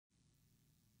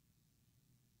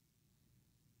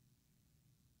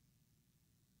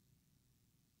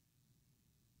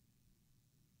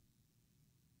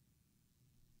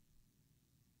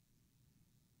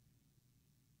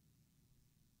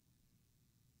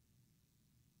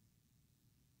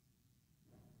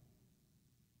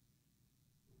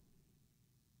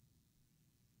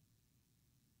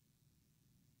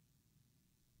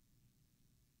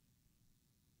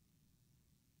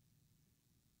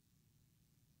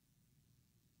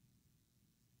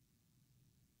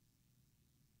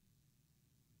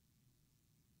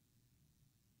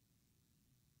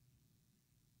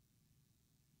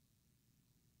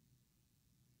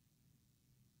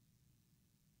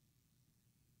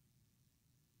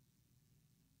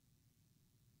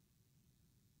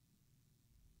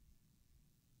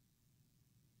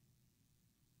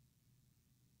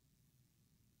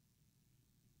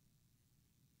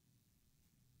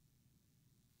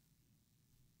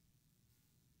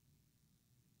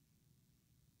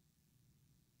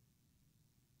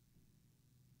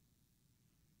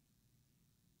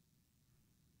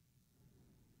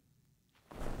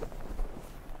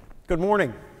Good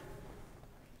morning.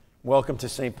 Welcome to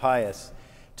St. Pius,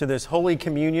 to this Holy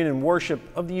Communion and worship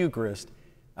of the Eucharist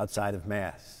outside of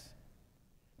Mass.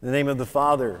 In the name of the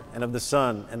Father, and of the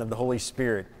Son, and of the Holy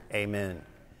Spirit, amen.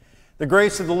 The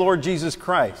grace of the Lord Jesus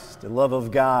Christ, the love of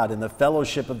God, and the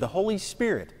fellowship of the Holy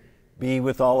Spirit be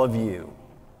with all of you.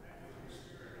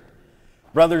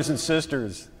 Brothers and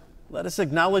sisters, let us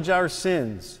acknowledge our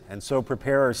sins and so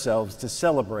prepare ourselves to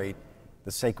celebrate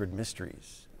the sacred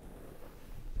mysteries.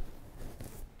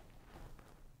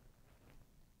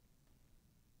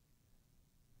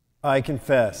 I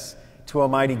confess to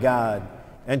Almighty God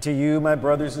and to you, my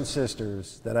brothers and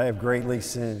sisters, that I have greatly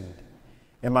sinned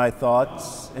in my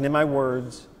thoughts and in my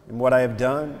words, in what I have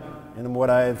done and in what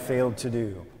I have failed to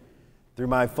do, through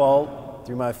my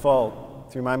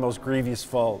most grievous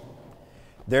fault.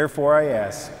 Therefore I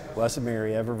ask, Blessed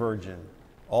Mary, ever Virgin,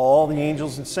 all the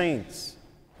angels and saints,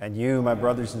 and you, my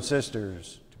brothers and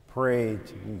sisters, to pray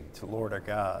to me, to Lord our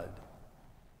God.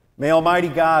 May Almighty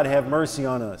God have mercy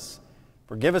on us,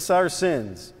 forgive us our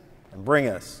sins, and bring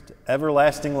us to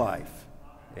everlasting life.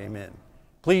 Amen.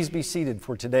 Please be seated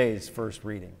for today's first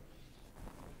reading.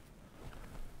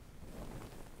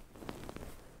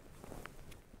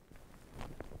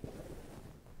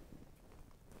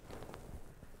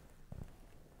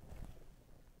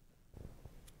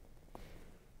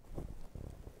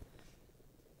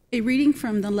 A reading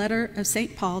from the letter of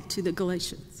St. Paul to the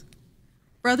Galatians.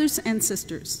 Brothers and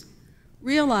sisters,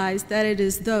 realize that it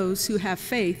is those who have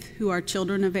faith who are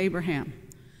children of Abraham.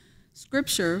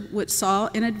 Scripture, which saw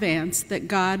in advance that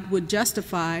God would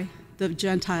justify the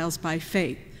Gentiles by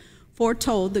faith,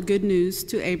 foretold the good news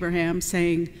to Abraham,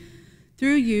 saying,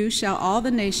 "Through you shall all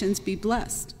the nations be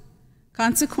blessed."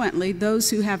 Consequently, those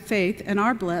who have faith and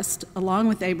are blessed, along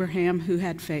with Abraham who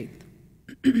had faith.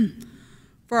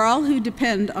 For all who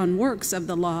depend on works of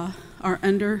the law are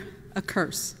under a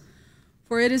curse.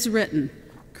 For it is written,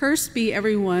 "Cursed be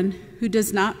everyone who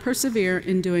does not persevere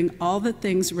in doing all the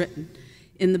things written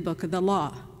in the book of the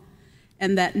law."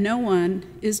 And that no one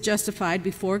is justified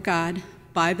before God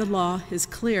by the law is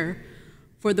clear,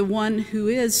 for the one who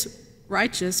is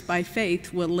righteous by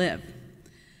faith will live.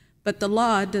 But the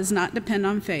law does not depend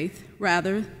on faith.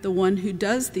 Rather, the one who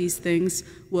does these things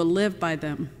will live by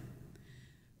them.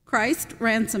 Christ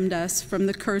ransomed us from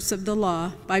the curse of the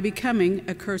law by becoming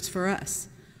a curse for us.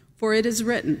 For it is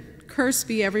written, "Cursed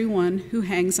be everyone who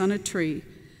hangs on a tree,"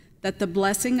 that the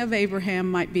blessing of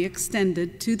Abraham might be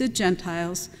extended to the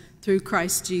Gentiles through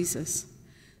Christ Jesus,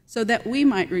 so that we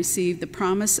might receive the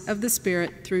promise of the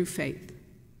Spirit through faith.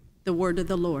 The word of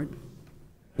the Lord.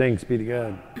 Thanks be to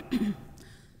God.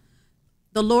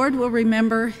 The Lord will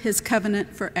remember his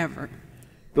covenant forever.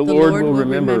 The Lord will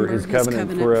remember his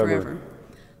covenant forever.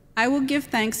 I will give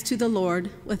thanks to the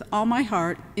Lord with all my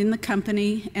heart in the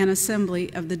company and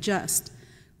assembly of the just.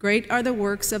 Great are the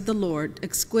works of the Lord,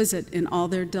 exquisite in all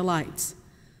their delights.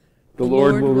 The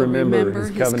Lord will remember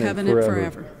his covenant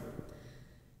forever.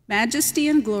 Majesty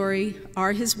and glory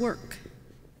are his work,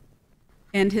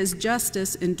 and his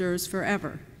justice endures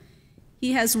forever.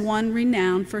 He has won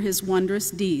renown for his wondrous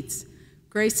deeds.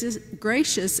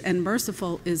 Gracious and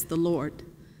merciful is the Lord.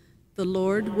 The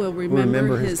Lord will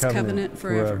remember his covenant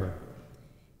forever.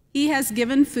 He has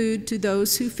given food to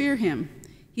those who fear him.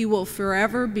 He will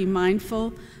forever be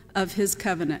mindful of his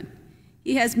covenant.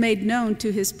 He has made known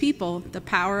to his people the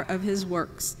power of his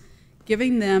works,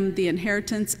 giving them the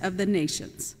inheritance of the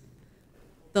nations.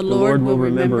 The Lord will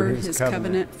remember his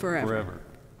covenant forever.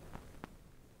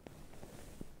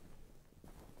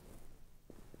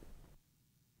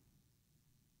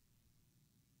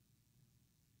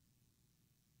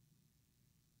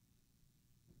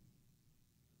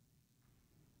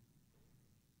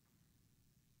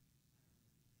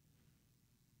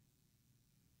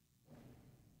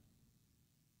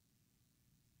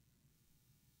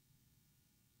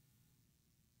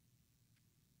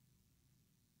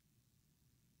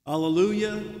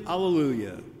 Alleluia,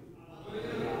 alleluia.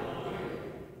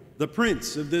 The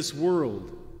prince of this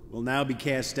world will now be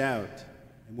cast out,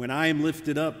 and when I am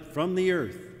lifted up from the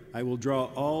earth, I will draw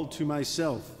all to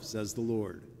myself, says the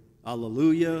Lord.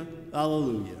 Alleluia,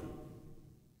 alleluia.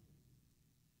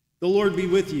 The Lord be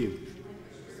with you.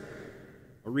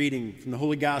 A reading from the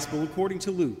Holy Gospel according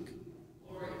to Luke.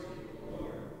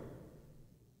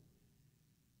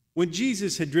 When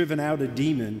Jesus had driven out a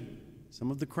demon,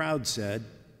 some of the crowd said,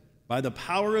 "By the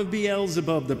power of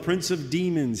Beelzebub, the prince of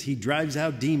demons, he drives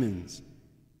out demons."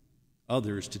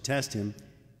 Others, to test him,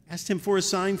 asked him for a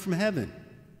sign from heaven.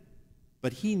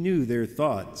 But he knew their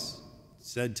thoughts,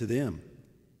 said to them,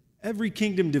 "Every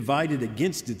kingdom divided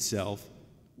against itself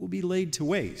will be laid to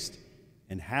waste,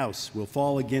 and house will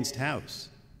fall against house.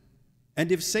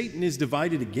 And if Satan is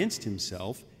divided against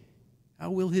himself,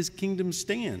 how will his kingdom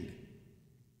stand?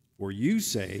 For you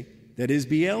say that it is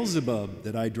Beelzebub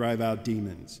that I drive out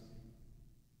demons.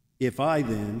 If I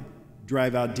then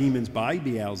drive out demons by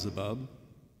Beelzebub,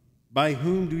 by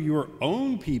whom do your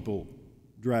own people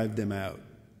drive them out?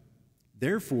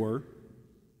 Therefore,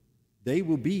 they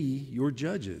will be your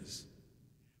judges.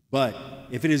 But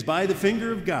if it is by the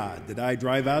finger of God that I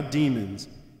drive out demons,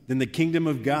 then the kingdom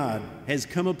of God has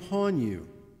come upon you.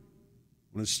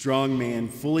 When a strong man,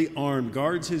 fully armed,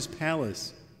 guards his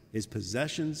palace, his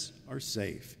possessions are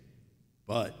safe.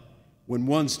 But when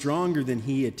one stronger than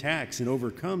he attacks and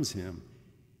overcomes him,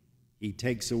 he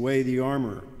takes away the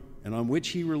armor and on which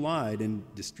he relied and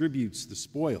distributes the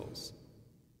spoils.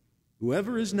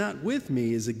 Whoever is not with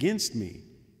me is against me,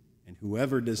 and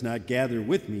whoever does not gather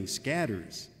with me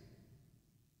scatters.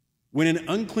 When an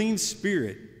unclean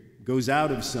spirit goes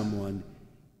out of someone,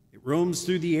 it roams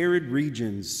through the arid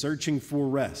regions, searching for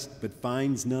rest, but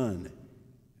finds none.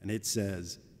 And it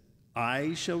says,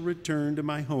 I shall return to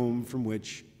my home from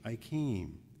which I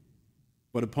came.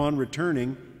 But upon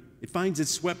returning, it finds it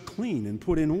swept clean and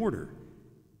put in order.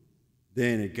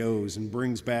 Then it goes and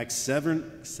brings back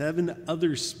seven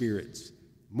other spirits,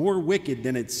 more wicked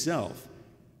than itself,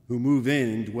 who move in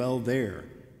and dwell there.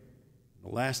 The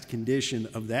last condition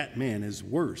of that man is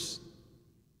worse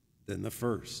than the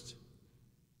first.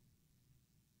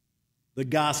 The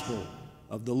Gospel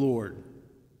of the Lord.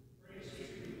 Praise to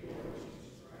you, Lord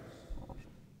Jesus Christ.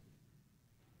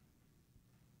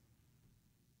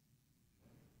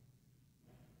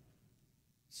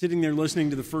 Sitting there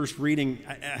listening to the first reading,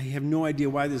 I have no idea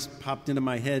why this popped into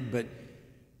my head, but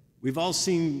we've all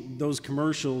seen those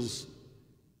commercials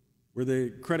where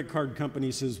the credit card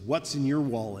company says, "What's in your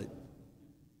wallet?"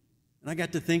 And I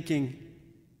got to thinking,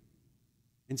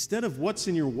 instead of what's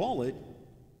in your wallet,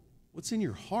 what's in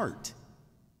your heart?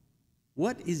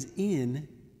 What is in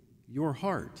your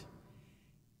heart?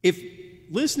 If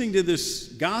listening to this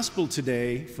gospel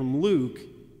today from Luke,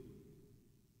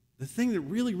 the thing that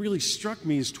really struck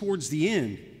me is towards the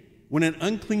end. When an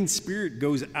unclean spirit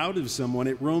goes out of someone,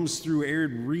 it roams through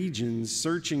arid regions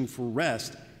searching for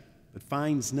rest, but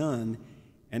finds none.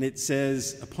 And it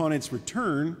says, upon its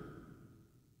return,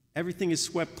 everything is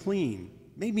swept clean.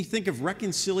 Made me think of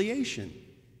reconciliation.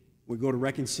 We go to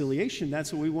reconciliation,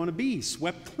 that's what we want to be,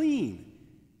 swept clean.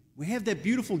 We have that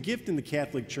beautiful gift in the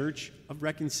Catholic Church of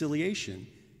reconciliation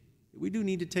that we do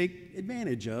need to take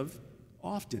advantage of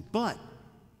often. But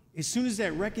as soon as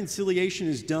that reconciliation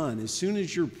is done, as soon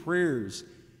as your prayers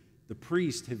the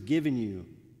priest have given you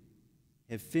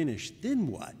have finished, then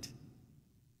what?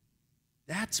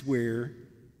 That's where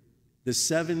the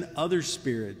 7 other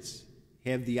spirits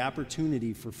have the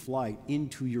opportunity for flight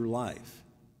into your life.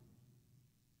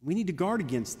 We need to guard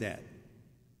against that.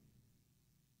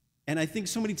 And I think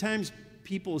so many times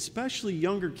people, especially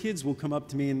younger kids, will come up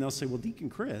to me and they'll say, "Well, Deacon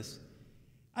Chris,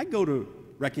 I go to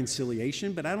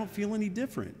reconciliation, but I don't feel any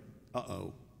different."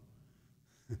 Uh-oh.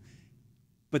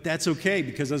 But that's okay,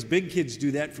 because us big kids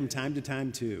do that from time to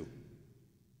time too.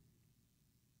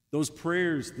 Those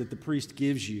prayers that the priest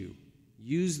gives you,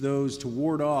 use those to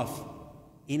ward off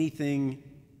anything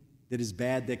that is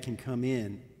bad that can come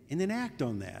in, and then act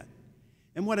on that.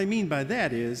 And what I mean by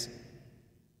that is,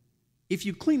 if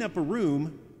you clean up a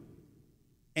room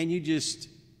and you just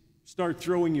start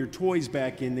throwing your toys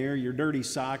back in there, your dirty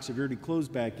socks or dirty clothes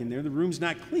back in there, the room's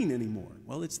not clean anymore.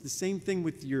 Well, it's the same thing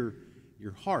with your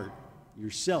heart,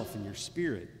 yourself, and your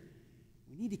spirit.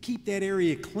 We need to keep that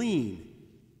area clean.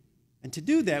 And to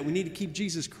do that, we need to keep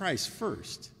Jesus Christ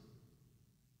first.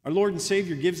 Our Lord and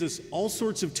Savior gives us all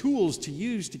sorts of tools to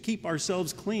use to keep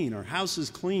ourselves clean, our houses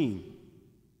clean.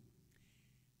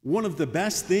 One of the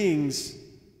best things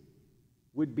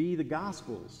would be the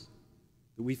Gospels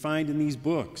that we find in these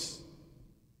books.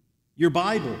 Your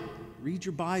Bible. Read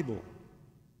your Bible.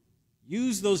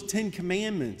 Use those 10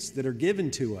 commandments that are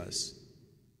given to us.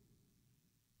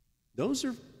 Those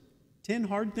are 10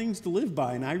 hard things to live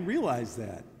by, and I realize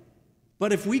that.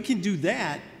 But if we can do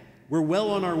that, we're well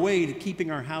on our way to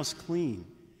keeping our house clean.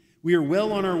 We are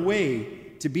well on our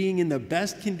way to being in the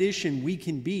best condition we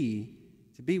can be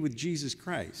to be with Jesus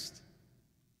Christ.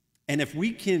 And if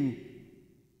we can,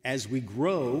 as we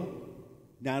grow,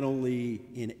 not only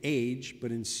in age,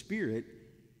 but in spirit,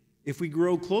 if we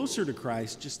grow closer to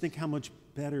Christ, just think how much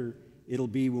better it'll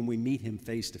be when we meet him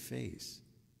face to face.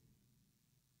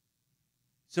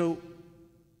 So,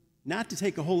 not to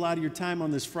take a whole lot of your time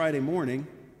on this Friday morning,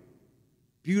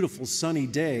 beautiful sunny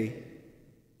day,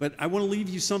 but I want to leave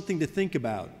you something to think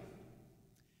about.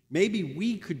 Maybe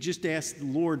we could just ask the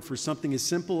Lord for something as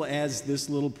simple as this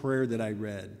little prayer that I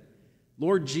read.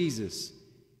 Lord Jesus,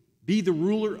 be the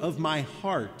ruler of my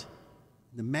heart,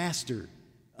 the master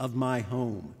of my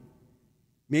home.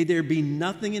 May there be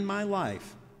nothing in my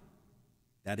life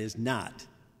that is not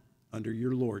under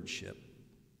your lordship.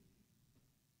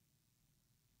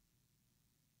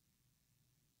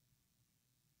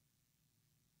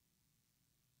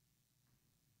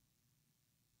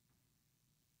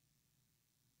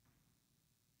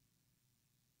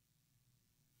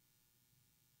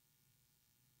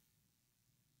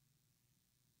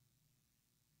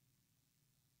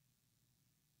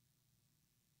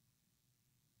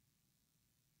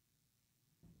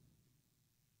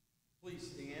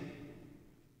 Please stand.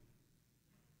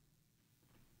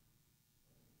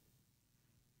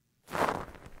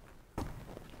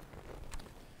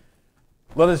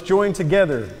 Let us join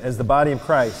together as the body of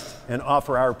Christ and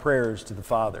offer our prayers to the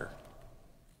Father.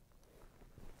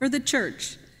 For the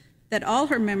Church, that all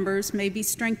her members may be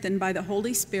strengthened by the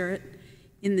Holy Spirit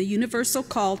in the universal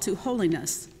call to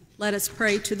holiness, let us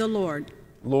pray to the Lord.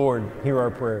 Lord, hear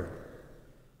our prayer.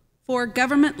 For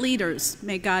government leaders,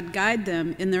 may God guide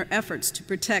them in their efforts to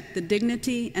protect the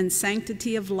dignity and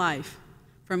sanctity of life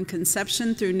from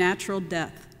conception through natural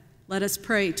death. Let us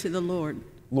pray to the Lord.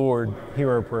 Lord, hear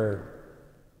our prayer.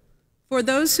 For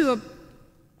those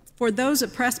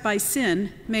oppressed by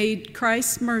sin, may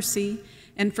Christ's mercy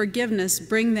and forgiveness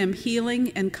bring them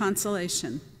healing and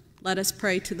consolation. Let us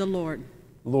pray to the Lord.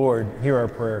 Lord, hear our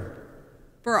prayer.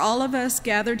 For all of us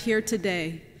gathered here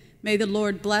today, may the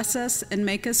Lord bless us and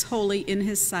make us holy in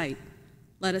his sight.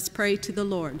 Let us pray to the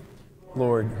Lord.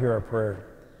 Lord, hear our prayer.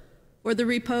 For the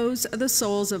repose of the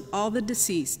souls of all the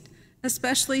deceased,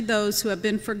 especially those who have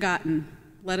been forgotten,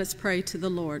 let us pray to the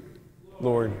Lord.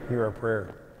 Lord, hear our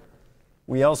prayer.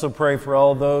 We also pray for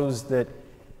all those that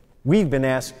we've been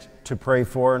asked to pray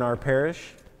for in our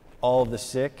parish, all the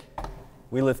sick.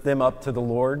 We lift them up to the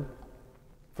Lord.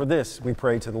 For this, we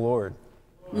pray to the Lord.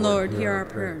 Lord, hear our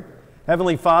prayer.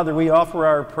 Heavenly Father, we offer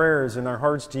our prayers and our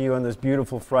hearts to you on this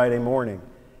beautiful Friday morning.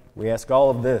 We ask all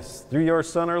of this through your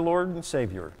Son, our Lord and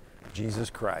Savior,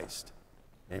 Jesus Christ.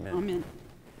 Amen. Amen.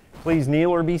 Please kneel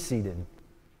or be seated.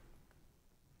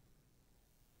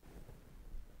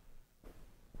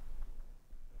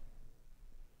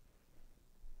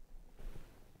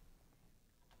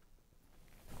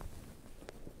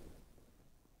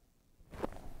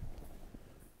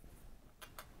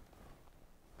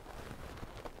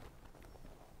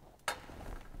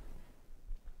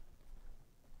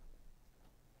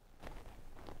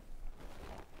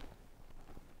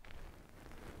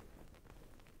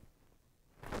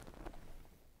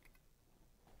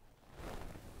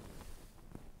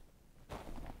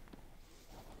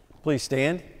 Please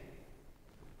stand.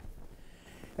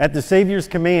 At the Savior's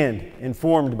command,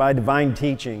 informed by divine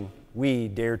teaching, we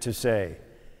dare to say,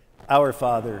 Our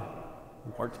Father,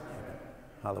 who art in heaven,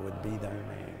 hallowed be thy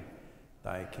name.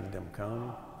 Thy kingdom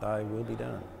come, thy will be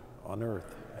done, on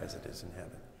earth as it is in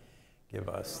heaven. Give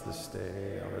us this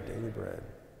day our daily bread,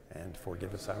 and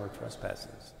forgive us our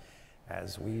trespasses,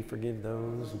 as we forgive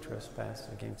those who trespass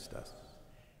against us.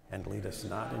 And lead us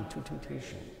not into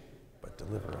temptation, but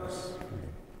deliver us from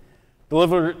evil.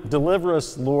 Deliver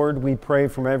us, Lord, we pray,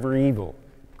 from every evil.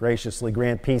 Graciously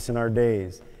grant peace in our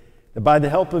days, that by the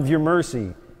help of your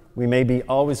mercy we may be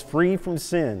always free from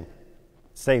sin,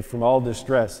 safe from all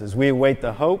distress, as we await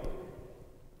the hope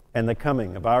and the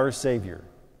coming of our Savior,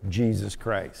 Jesus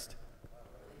Christ.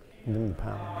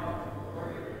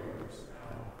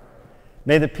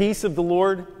 May the peace of the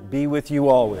Lord be with you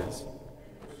always.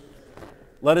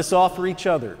 Let us offer each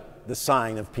other the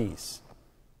sign of peace.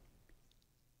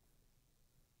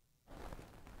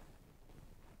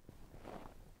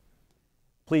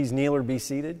 Please kneel or be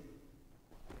seated.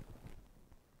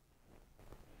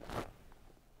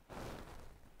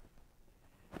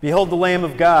 Behold the Lamb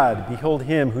of God. Behold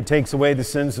him who takes away the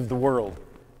sins of the world.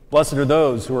 Blessed are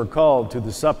those who are called to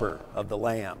the supper of the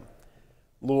Lamb.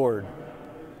 Lord,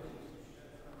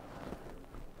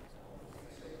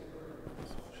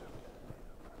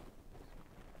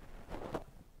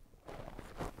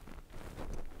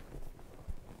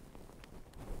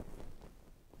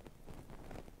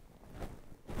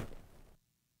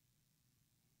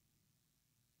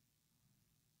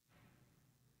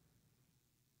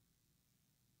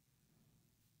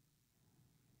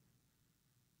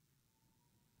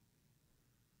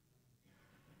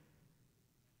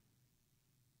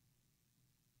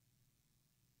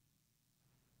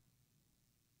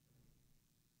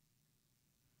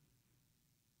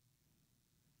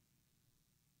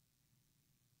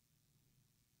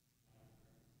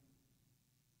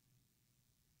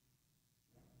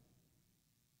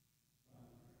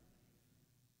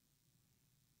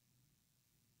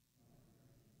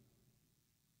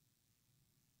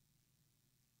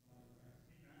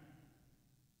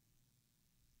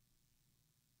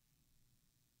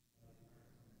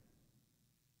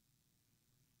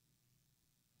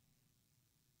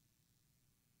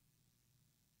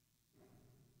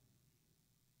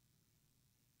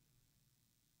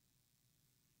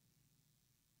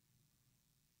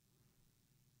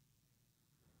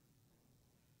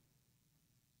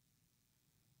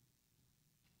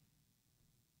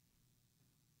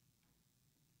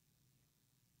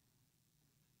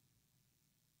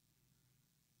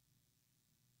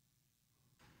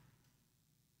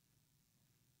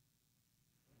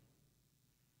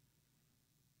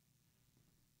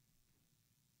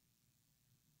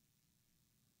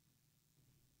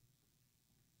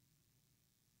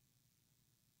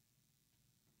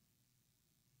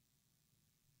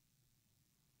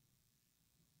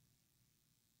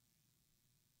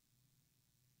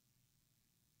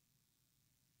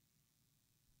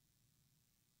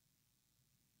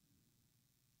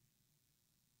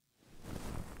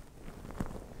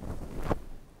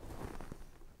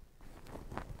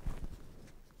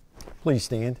 Please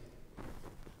stand.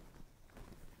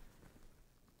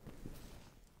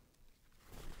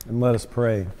 And let us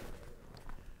pray.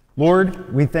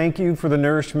 Lord, we thank you for the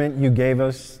nourishment you gave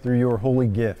us through your holy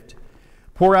gift.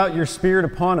 Pour out your Spirit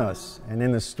upon us, and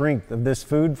in the strength of this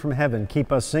food from heaven,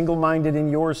 keep us single-minded in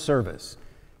your service.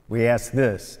 We ask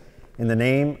this in the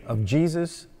name of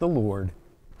Jesus the Lord.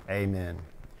 Amen.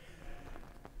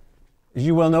 As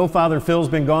you well know, Father Phil's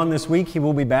been gone this week. He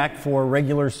will be back for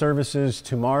regular services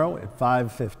tomorrow at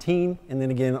 5:15, and then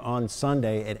again on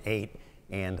Sunday at 8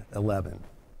 and 11.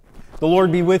 The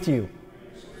Lord be with you.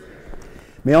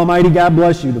 May Almighty God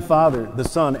bless you, the Father, the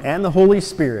Son, and the Holy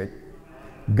Spirit.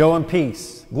 Go in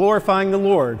peace, glorifying the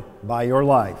Lord by your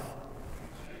life.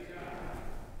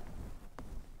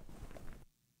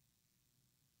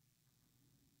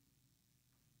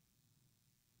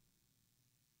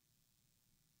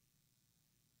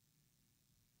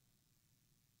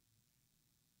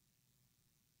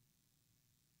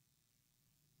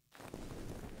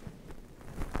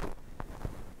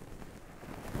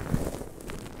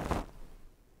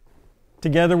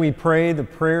 Together we pray the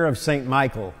prayer of St.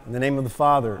 Michael, in the name of the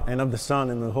Father, and of the Son,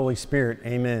 and of the Holy Spirit.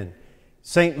 Amen.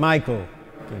 St. Michael.